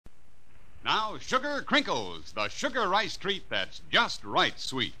Now, Sugar Crinkles, the sugar rice treat that's just right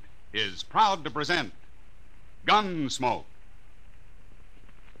sweet, is proud to present Gunsmoke.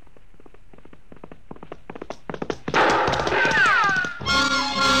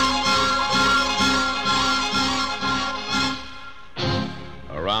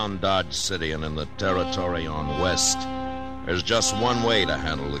 Around Dodge City and in the territory on West, there's just one way to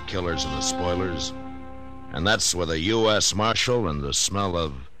handle the killers and the spoilers, and that's with a U.S. Marshal and the smell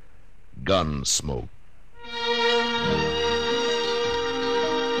of gun smoke.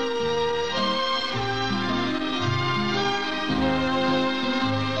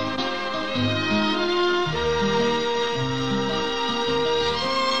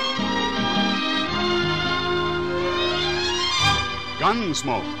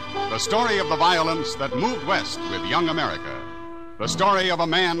 Gunsmoke, the story of the violence that moved west with young America. The story of a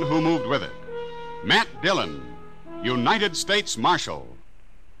man who moved with it. Matt Dillon, United States Marshal.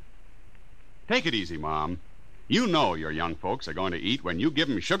 Take it easy, Mom. You know your young folks are going to eat when you give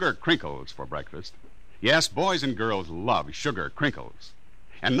them sugar crinkles for breakfast. Yes, boys and girls love sugar crinkles.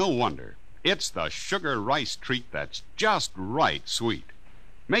 And no wonder. It's the sugar rice treat that's just right sweet.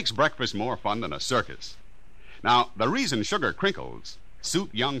 Makes breakfast more fun than a circus. Now, the reason sugar crinkles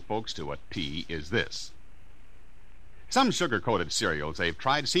suit young folks to a T is this. Some sugar-coated cereals they've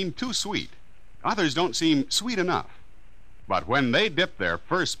tried seem too sweet. Others don't seem sweet enough. But when they dip their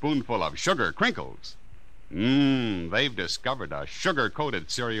first spoonful of sugar crinkles, they've discovered a sugar-coated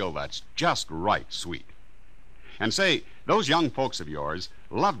cereal that's just right sweet. And say, those young folks of yours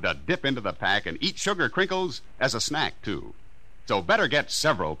love to dip into the pack and eat sugar crinkles as a snack, too. So better get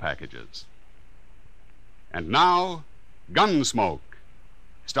several packages. And now, Gunsmoke,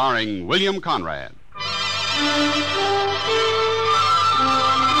 starring William Conrad.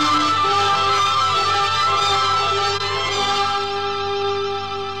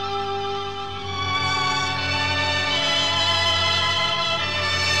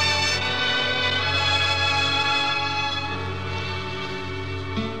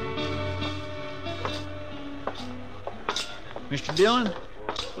 Mr. Dillon,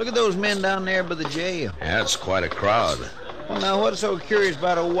 look at those men down there by the jail. Yeah, it's quite a crowd. Well, now, what's so curious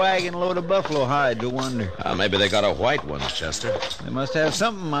about a wagon load of buffalo hides, I wonder? Maybe they got a white one, Chester. They must have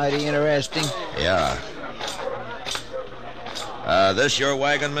something mighty interesting. Yeah. This your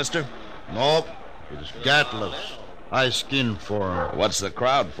wagon, mister? Nope. It's Gatliff's. I skinned for him. What's the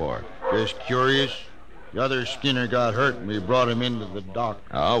crowd for? Just curious. The other skinner got hurt and we brought him into the dock.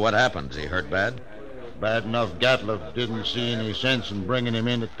 Oh, what happened? Is he hurt bad? Bad enough Gatliff didn't see any sense in bringing him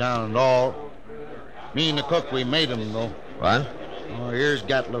into town at all. Me and the cook, we made him, though. What? Oh, here's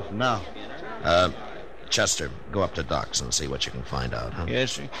Gatliff now. Chester, go up to Doc's and see what you can find out, huh?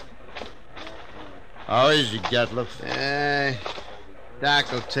 Yes, sir. How is he, Gatliff?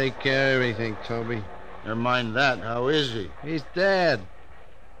 Doc will take care of everything, Toby. Never mind that. How is he? He's dead.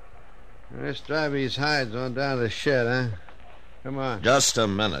 Let's drive these hides on down to the shed, huh? Come on. Just a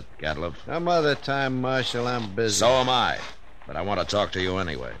minute, Gatliff. Some other time, Marshal. I'm busy. So am I. But I want to talk to you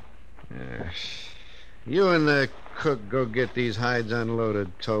anyway. You and the cook go get these hides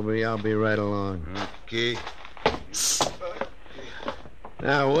unloaded, Toby. I'll be right along. Okay.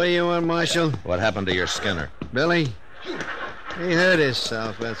 Now, where you on, Marshal? What happened to your Skinner? Billy? He hurt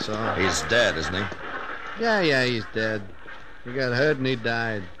himself, that's all. He's dead, isn't he? Yeah, he's dead. He got hurt and he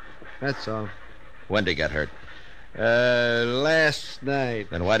died. That's all. When did he get hurt? Last night.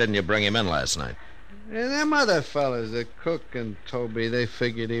 Then why didn't you bring him in last night? And them other fellas, the cook and Toby, they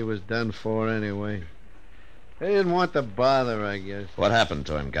figured he was done for anyway. They didn't want to bother, I guess. What happened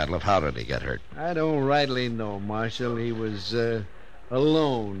to him, Gatliff? How did he get hurt? I don't rightly know, Marshal. He was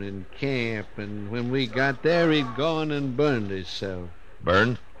alone in camp, and when we got there, he'd gone and burned himself.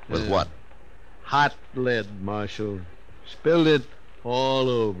 Burned? With what? Hot lead, Marshal. Spilled it all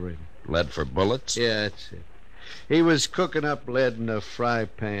over him. Lead for bullets? Yeah, that's it. He was cooking up lead in a fry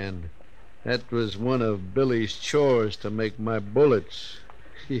pan. That was one of Billy's chores, to make my bullets.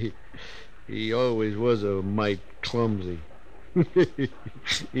 He always was a mite clumsy.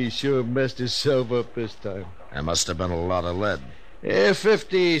 He sure messed himself up this time. There must have been a lot of lead.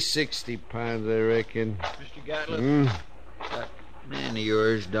 50, 60 pounds, I reckon. Mr. Gatliff, that man of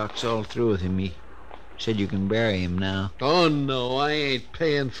yours, Doc's all through with him. He said you can bury him now. Oh, no, I ain't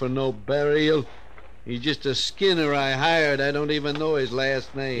paying for no burial. He's just a skinner I hired. I don't even know his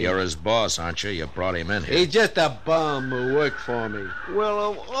last name. You're his boss, aren't you? You brought him in here. He's just a bum who worked for me.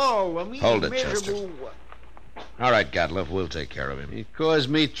 Well, hold it, Chester. All right, Gatliff, we'll take care of him. He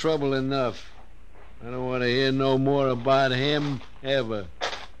caused me trouble enough. I don't want to hear no more about him ever.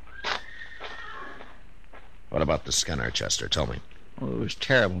 What about the Skinner, Chester? Tell me. Oh, it was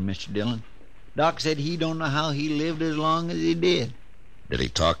terrible, Mr. Dillon. Doc said he don't know how he lived as long as he did. Did he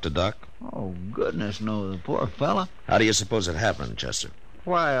talk to Doc? Oh, goodness knows, the poor fella. How do you suppose it happened, Chester?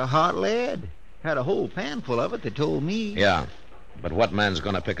 Why, a hot lead. Had a whole pan full of it, they told me. Yeah, but what man's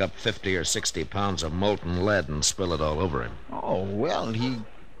going to pick up 50 or 60 pounds of molten lead and spill it all over him? Oh, well,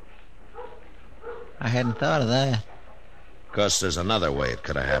 I hadn't thought of that. Of course, there's another way it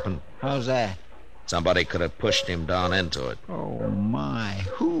could have happened. How's that? Somebody could have pushed him down into it. Oh, my.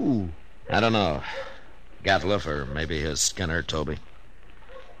 Who? I don't know. Gatliff or maybe his Skinner, Toby.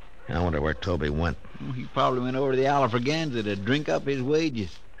 I wonder where Toby went. He probably went over to the Alafraganza to drink up his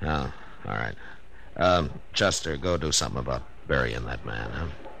wages. Oh, all right. Chester, go do something about burying that man, huh?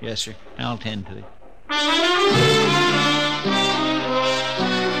 Yes, sir. I'll tend to it.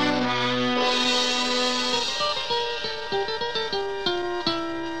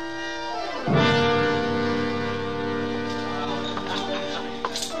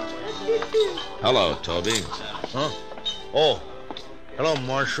 Hello, Toby. Huh? Oh, hello,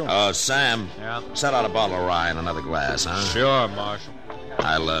 Marshal. Sam. Yeah. Set out a bottle of rye and another glass, huh? Sure, Marshal.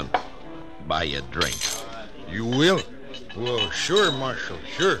 I'll, buy you a drink. You will? Well, sure, Marshal,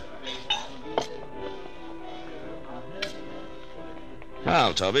 sure.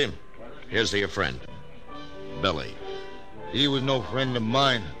 Well, Toby, here's to your friend, Billy. He was no friend of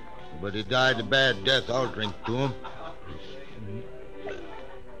mine, but he died a bad death. I'll drink to him.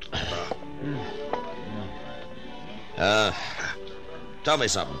 Tell me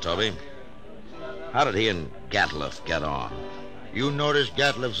something, Toby. How did he and Gatliff get on? You noticed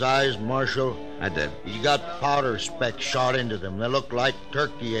Gatliff's eyes, Marshal? I did. He got powder specks shot into them. They look like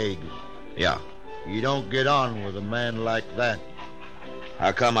turkey eggs. Yeah. You don't get on with a man like that.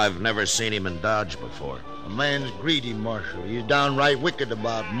 How come I've never seen him in Dodge before? A man's greedy, Marshal. He's downright wicked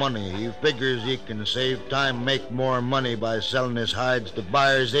about money. He figures he can save time, make more money by selling his hides to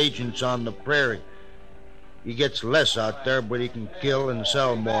buyers' agents on the prairie. He gets less out there, but he can kill and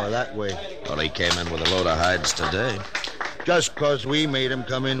sell more that way. Well, he came in with a load of hides today. Just 'cause we made him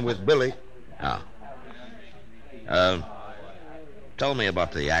come in with Billy. Oh. Tell me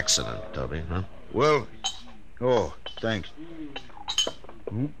about the accident, Toby, huh? Well, thanks.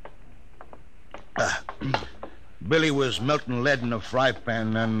 Billy was melting lead in a fry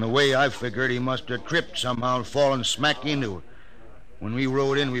pan, and the way I figured, he must have tripped somehow and fallen smack into it. When we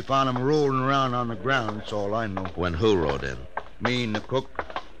rode in, we found him rolling around on the ground. That's all I know. When who rode in? Me and the cook.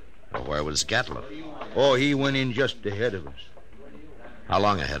 Well, where was Gatliff? Oh, he went in just ahead of us. How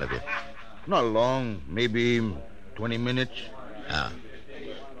long ahead of you? Not long, maybe 20 minutes. Ah.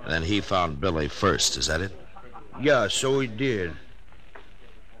 And then he found Billy first, is that it? Yeah, so he did.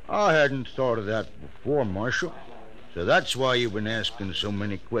 I hadn't thought of that before, Marshal. So that's why you've been asking so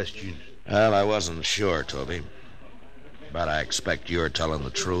many questions. Well, I wasn't sure, Toby. But I expect you're telling the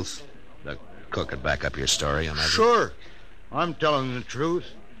truth. The cook would back up your story, I imagine. Sure. I'm telling the truth.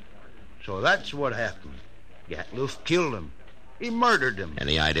 So that's what happened. Gatliff killed him. He murdered him.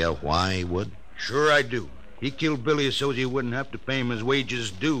 Any idea why he would? Sure I do. He killed Billy so he wouldn't have to pay him his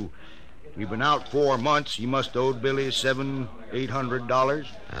wages due. We've been out 4 months. He must have owed Billy $700-800.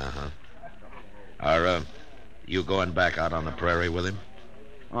 Uh-huh. Are, you going back out on the prairie with him?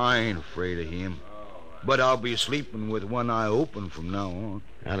 I ain't afraid of him. But I'll be sleeping with one eye open from now on.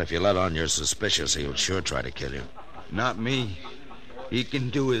 Well, if you let on you're suspicious, he'll sure try to kill you. Not me. He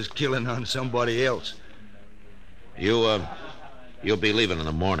can do his killing on somebody else. You'll be leaving in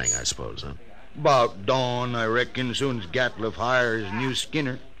the morning, I suppose, huh? About dawn, I reckon, soon as Gatliff hires new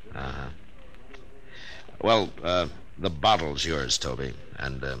Skinner. Uh-huh. Well, the bottle's yours, Toby,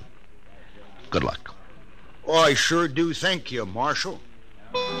 and, good luck. Oh, I sure do thank you, Marshal.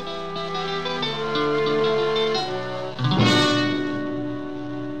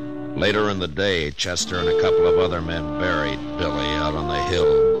 Later in the day, Chester and a couple of other men buried Billy out on the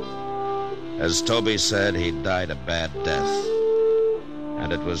hill. As Toby said, he died a bad death.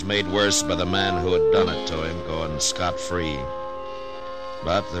 And it was made worse by the man who had done it to him going scot-free.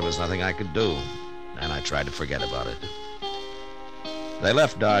 But there was nothing I could do, and I tried to forget about it. They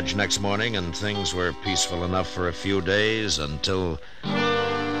left Dodge next morning, and things were peaceful enough for a few days until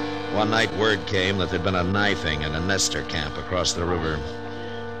one night word came that there'd been a knifing in a Nestor camp across the river.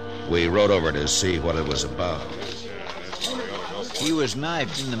 We rode over to see what it was about. He was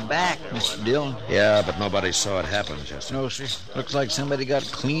knifed in the back, Mr. Dillon. Yeah, but nobody saw it happen, Chester. No, sir. Looks like somebody got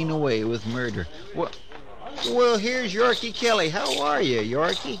clean away with murder. Well, here's Yorkie Kelly. How are you,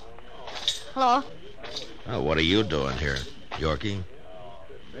 Yorkie? Hello. Oh, what are you doing here, Yorkie?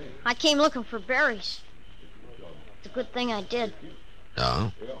 I came looking for berries. It's a good thing I did.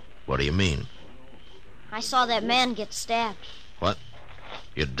 Oh? What do you mean? I saw that man get stabbed. What?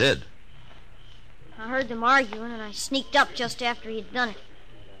 You did? I heard them arguing, and I sneaked up just after he'd done it.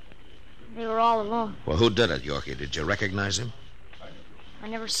 They were all alone. Well, who did it, Yorkie? Did you recognize him? I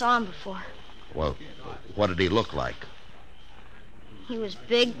never saw him before. Well, what did he look like? He was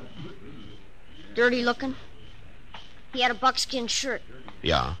big, dirty looking. He had a buckskin shirt.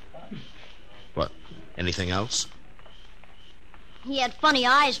 Yeah. What? Anything else? He had funny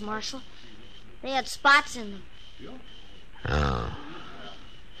eyes, Marshal. They had spots in them. Oh.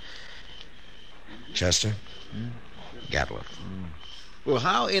 Chester? Gatliff. Well,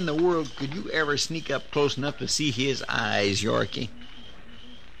 how in the world could you ever sneak up close enough to see his eyes, Yorkie?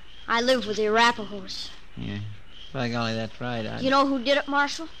 I lived with the Arapahoes. Yeah. By golly, that's right. You know who did it,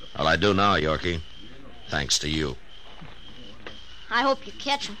 Marshal? Well, I do now, Yorkie. Thanks to you. I hope you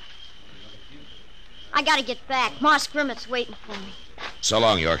catch him. I gotta get back. Moss Grimmett's waiting for me. So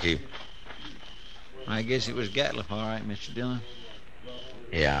long, Yorkie. I guess it was Gatliff, all right, Mr. Dillon.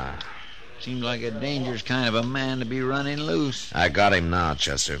 Yeah. Seems like a dangerous kind of a man to be running loose. I got him now,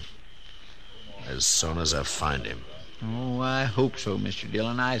 Chester. As soon as I find him. Oh, I hope so, Mr.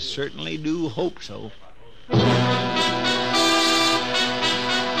 Dillon. I certainly do hope so.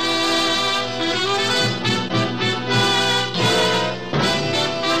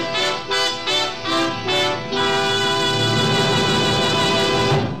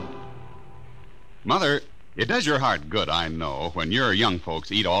 Mother, it does your heart good, I know, when your young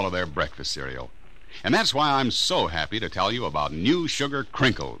folks eat all of their breakfast cereal. And that's why I'm so happy to tell you about new Sugar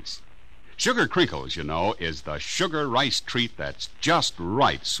Crinkles. Sugar Crinkles, you know, is the sugar rice treat that's just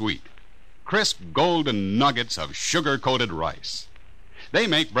right sweet. Crisp golden nuggets of sugar-coated rice. They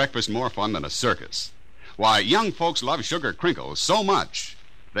make breakfast more fun than a circus. Why, young folks love Sugar Crinkles so much,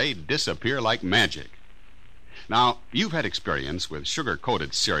 they disappear like magic. Now, you've had experience with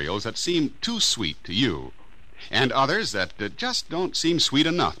sugar-coated cereals that seem too sweet to you, and others that just don't seem sweet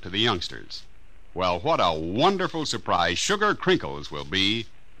enough to the youngsters. Well, what a wonderful surprise Sugar Crinkles will be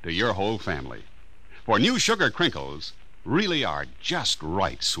to your whole family. For new Sugar Crinkles really are just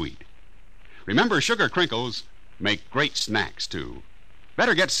right sweet. Remember, Sugar Crinkles make great snacks, too.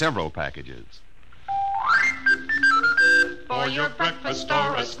 Better get several packages. For your breakfast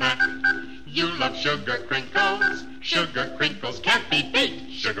or a snack, you love Sugar Crinkles. Sugar Crinkles can't be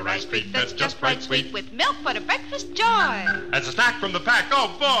beat. Sugar ice treat that's just right sweet. With milk for the breakfast joy. As a snack from the pack,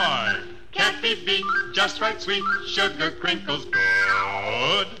 oh boy! Can't be beat, just right sweet. Sugar Crinkles,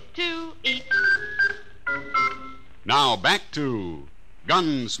 good To eat. Now back to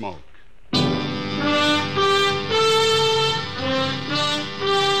Gunsmoke.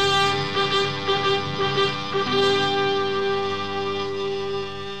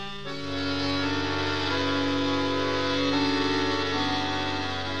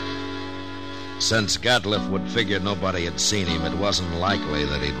 Since Gatliff would figure nobody had seen him, it wasn't likely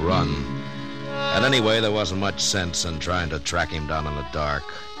that he'd run. And anyway, there wasn't much sense in trying to track him down in the dark.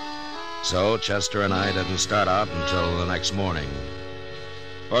 So Chester and I didn't start out until the next morning.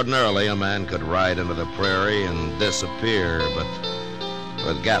 Ordinarily, a man could ride into the prairie and disappear, but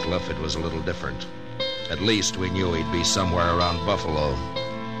with Gatliff, it was a little different. At least we knew he'd be somewhere around Buffalo.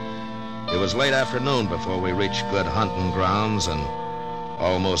 It was late afternoon before we reached good hunting grounds, and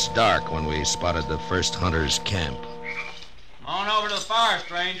almost dark when we spotted the first hunter's camp. On over to the fire,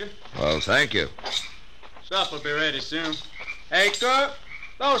 stranger. Well, thank you. Supper will be ready soon. Hey, cook,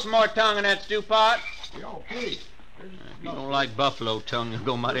 throw some more tongue in that stew pot. Okay. If you don't like buffalo tongue, you'll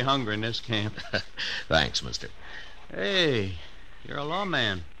go mighty hungry in this camp. Thanks, mister. Hey, you're a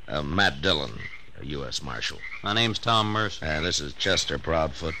lawman. Matt Dillon, a U.S. Marshal. My name's Tom Mercer. And this is Chester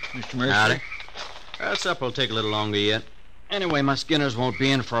Proudfoot. Mr. Mercer. Howdy. Supper will take a little longer yet. Anyway, my skinners won't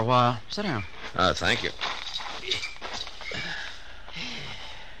be in for a while. Sit down. Thank you.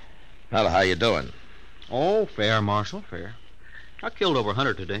 Well, how you doing? Oh, fair, Marshal, fair. I killed over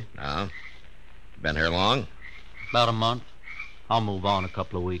 100 today. Been here long? About a month. I'll move on a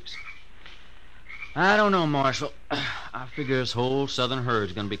couple of weeks. I don't know, Marshal. I figure this whole southern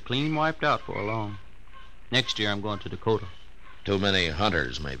herd's going to be clean wiped out for long. Next year, I'm going to Dakota. Too many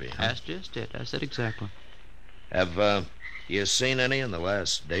hunters, maybe, huh? That's just it. That's it exactly. Have, you seen any in the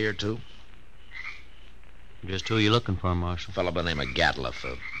last day or two? Just who you looking for, Marshal? A fellow by the name of Gatliff,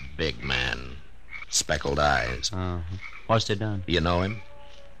 a big man, speckled eyes. What's they done? You know him?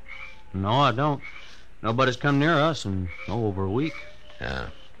 No, I don't. Nobody's come near us in, over a week. Yeah.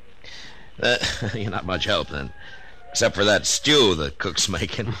 You're not much help, then. Except for that stew the cook's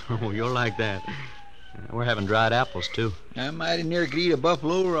making. Oh, you're like that. We're having dried apples, too. I mighty near could eat a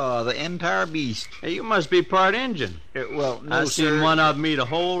buffalo raw, the entire beast. Hey, you must be part Injun. Well, no, I sir. seen one of them eat a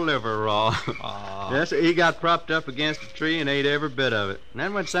whole liver raw. Aw. Yes, he got propped up against a tree and ate every bit of it. And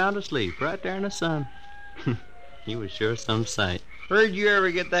then went sound asleep right there in the sun. He was sure some sight. Heard you ever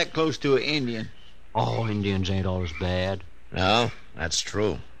get that close to an Indian? Oh, Indians ain't always bad. No, that's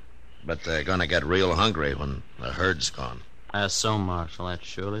true. But they're going to get real hungry when the herd's gone. That's so, Marshal. That's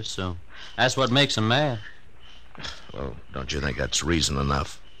surely so. That's what makes them mad. Well, don't you think that's reason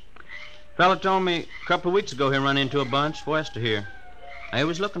enough? Fella told me a couple of weeks ago he run into a bunch west of here. They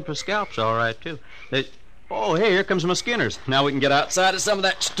was looking for scalps, all right, too. Oh, hey, here comes my skinners. Now we can get outside of some of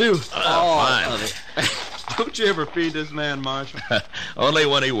that stew. Fine. Don't you ever feed this man, Marshal? Only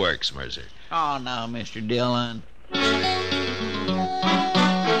when he works, Mercer. Oh, now, Mr. Dillon.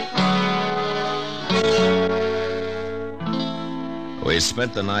 We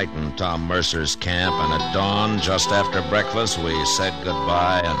spent the night in Tom Mercer's camp, and at dawn, just after breakfast, we said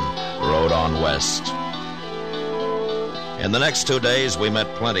goodbye and rode on west. In the next 2 days, we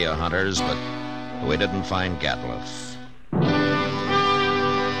met plenty of hunters, but we didn't find Gatliff.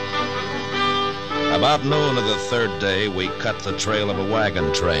 About noon of the third day, we cut the trail of a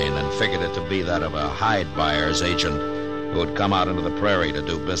wagon train and figured it to be that of a hide buyer's agent who had come out into the prairie to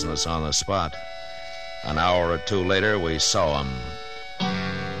do business on the spot. An hour or two later, we saw him.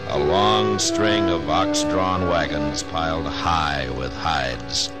 A long string of ox-drawn wagons piled high with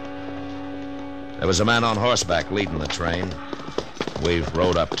hides. There was a man on horseback leading the train. We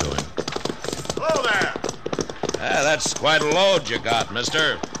rode up to him. Hello there. That's quite a load you got,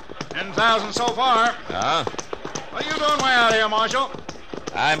 mister. 10,000 so far. What are you doing way out here, Marshal?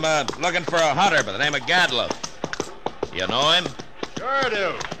 I'm looking for a hunter by the name of Gatliff. You know him? Sure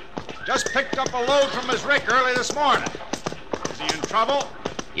do. Just picked up a load from his rick early this morning. Is he in trouble?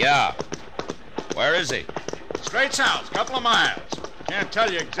 Yeah. Where is he? Straight south, couple of miles. Can't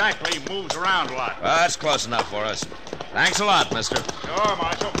tell you exactly. He moves around a lot. Well, that's close enough for us. Thanks a lot, mister. Sure,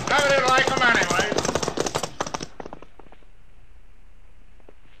 Marshal. Never did like him anyway.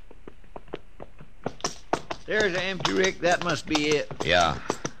 There's an empty rick. That must be it. Yeah.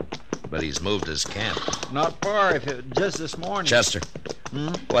 But he's moved his camp. Not far, if it was just this morning. Chester.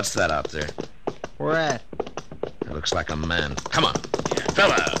 What's that out there? Where at? It looks like a man. Come on.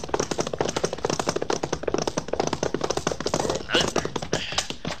 Fella.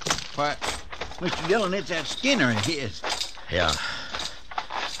 Why, Mr. Dillon, it's that Skinner of his. Yeah.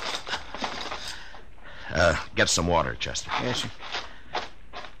 Get some water, Chester. Yes, sir.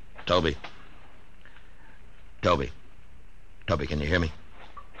 Toby, can you hear me?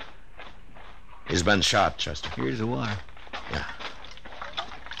 He's been shot, Chester. Here's the water. Yeah.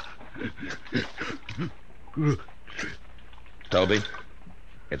 Toby,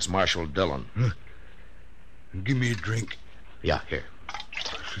 it's Marshal Dillon. Give me a drink. Yeah, here.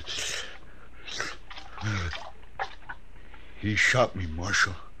 He shot me,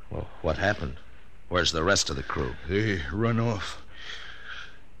 Marshal. Well, what happened? Where's the rest of the crew? They run off.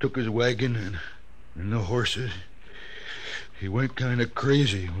 Took his wagon and the horses. He went kind of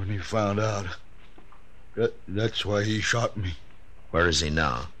crazy when he found out. That's why he shot me. Where is he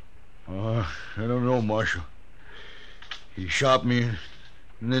now? I don't know, Marshal. He shot me,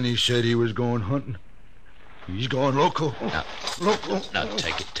 and then he said he was going hunting. He's going loco. Now,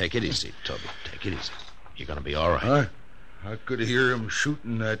 take it easy, Toby. Take it easy. You're going to be all right. I could hear him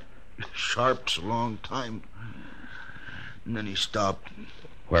shooting that Sharps a long time. And then he stopped.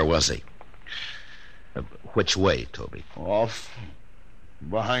 Where was he? Which way, Toby? Off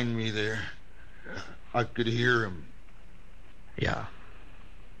behind me there. I could hear him. Yeah.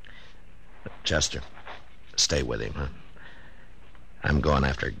 Chester, stay with him, huh? I'm going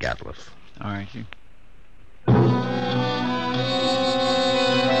after Gatliff. All right, sir.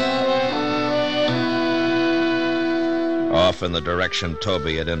 Off in the direction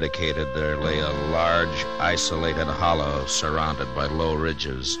Toby had indicated, there lay a large, isolated hollow surrounded by low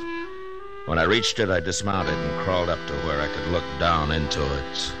ridges. When I reached it, I dismounted and crawled up to where I could look down into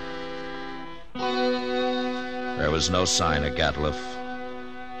it. There was no sign of Gatliff,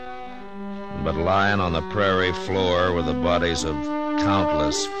 but lying on the prairie floor were the bodies of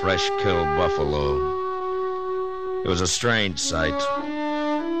countless fresh-killed buffalo. It was a strange sight.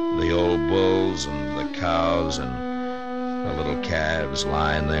 The old bulls and the cows and the little calves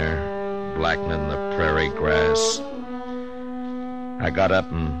lying there, blackening the prairie grass. I got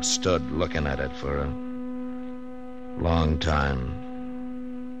up and stood looking at it for a long time.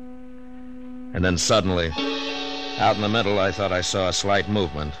 And then suddenly, out in the middle, I thought I saw a slight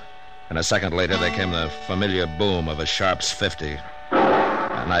movement. And a second later, there came the familiar boom of a Sharps 50.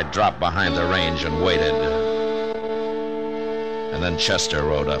 And and I dropped behind the range and waited. And then Chester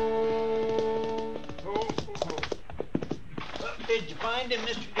rode up. Did you find him,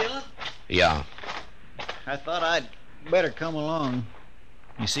 Mr. Dillon? Yeah, I thought I'd better come along.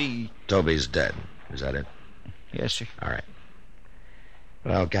 You see... Toby's dead. Is that it? Yes, sir. All right.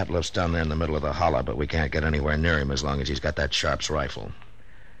 Well, Gatliff's down there in the middle of the hollow, but we can't get anywhere near him as long as he's got that Sharp's rifle.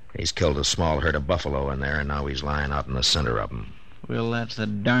 He's killed a small herd of buffalo in there, and now he's lying out in the center of them. Well, that's the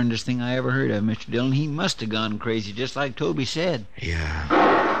darndest thing I ever heard of, Mr. Dillon. He must have gone crazy, just like Toby said. Yeah.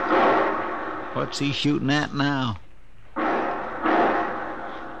 What's he shooting at now?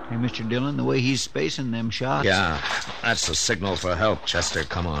 Hey, Mr. Dillon, the way he's spacing them shots... Yeah, that's the signal for help, Chester.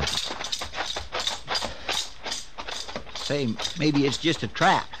 Come on. Say, maybe it's just a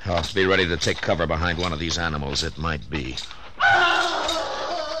trap. Oh, be ready to take cover behind one of these animals. It might be.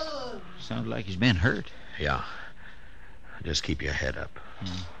 Sounds like he's been hurt. Yeah. Just keep your head up.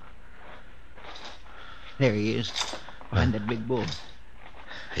 There he is, behind that big bull.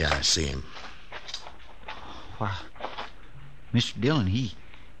 Yeah, I see him. Wow. Mr. Dillon,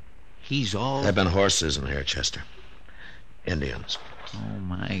 he's all... There have been horses in here, Chester. Indians. Oh,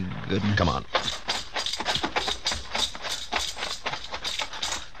 my goodness. Come on.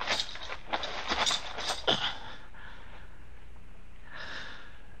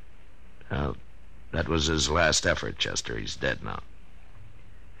 Well, that was his last effort, Chester. He's dead now.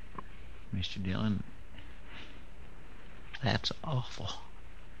 Mr. Dillon, that's awful.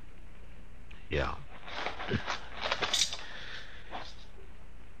 Yeah.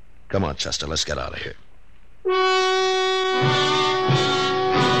 Come on, Chester, let's get out of here.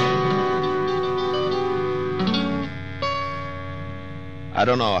 I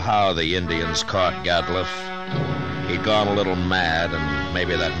don't know how the Indians caught Gatliff. He'd gone a little mad, and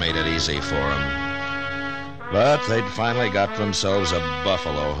maybe that made it easy for him. But they'd finally got themselves a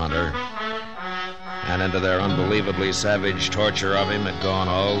buffalo hunter. And into their unbelievably savage torture of him had gone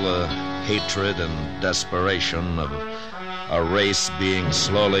all the hatred and desperation of a race being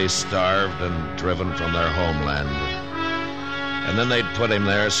slowly starved and driven from their homeland. And then they'd put him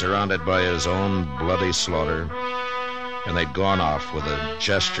there surrounded by his own bloody slaughter, and they'd gone off with a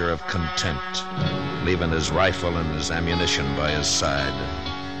gesture of contempt, leaving his rifle and his ammunition by his side.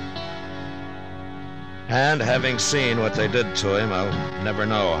 And having seen what they did to him, I'll never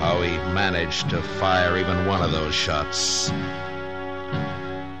know how he managed to fire even one of those shots.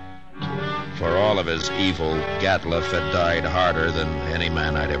 For all of his evil, Gatliff had died harder than any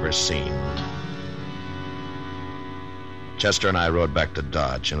man I'd ever seen. Chester and I rode back to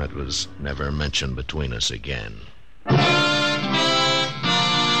Dodge, and it was never mentioned between us again.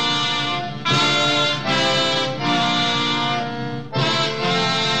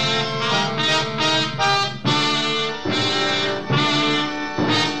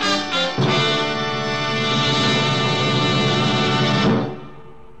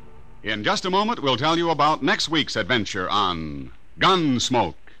 In just a moment, we'll tell you about next week's adventure on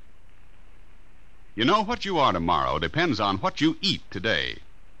Gunsmoke. You know, what you are tomorrow depends on what you eat today.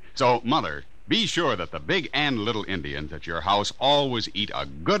 So, Mother, be sure that the big and little Indians at your house always eat a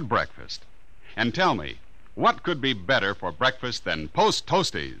good breakfast. And tell me, what could be better for breakfast than Post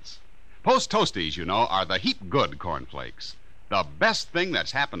Toasties? Post Toasties, you know, are the heap good cornflakes. The best thing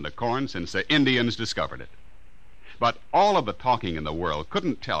that's happened to corn since the Indians discovered it. But all of the talking in the world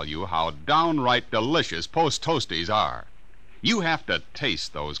couldn't tell you how downright delicious Post Toasties are. You have to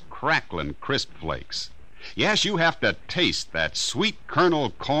taste those crackling crisp flakes. Yes, you have to taste that sweet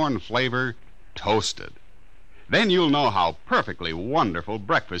kernel corn flavor toasted. Then you'll know how perfectly wonderful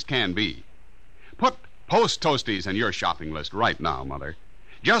breakfast can be. Put Post Toasties in your shopping list right now, Mother.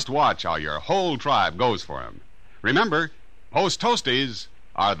 Just watch how your whole tribe goes for 'em. Remember, Post Toasties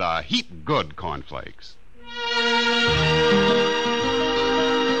are the heap good cornflakes.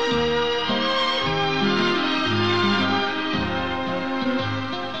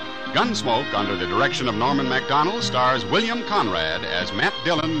 Gunsmoke, under the direction of Norman MacDonald, stars William Conrad as Matt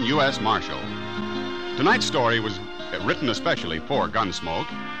Dillon, U.S. Marshal. Tonight's story was written especially for Gunsmoke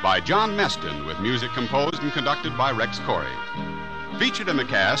by John Meston, with music composed and conducted by Rex Corey. Featured in the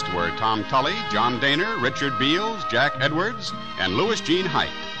cast were Tom Tully, John Daner, Richard Beals, Jack Edwards, and Louis Jean Height.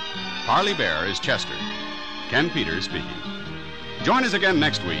 Harley Bear is Chester. Ken Peters speaking. Join us again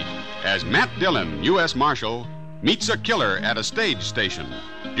next week as Matt Dillon, U.S. Marshal, meets a killer at a stage station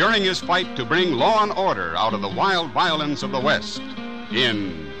during his fight to bring law and order out of the wild violence of the West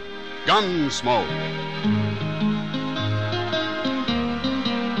in Gunsmoke.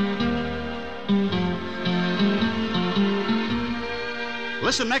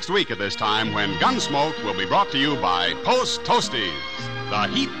 Listen next week at this time when Gunsmoke will be brought to you by Post Toasties, the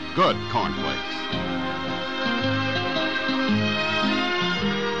heap good cornflakes.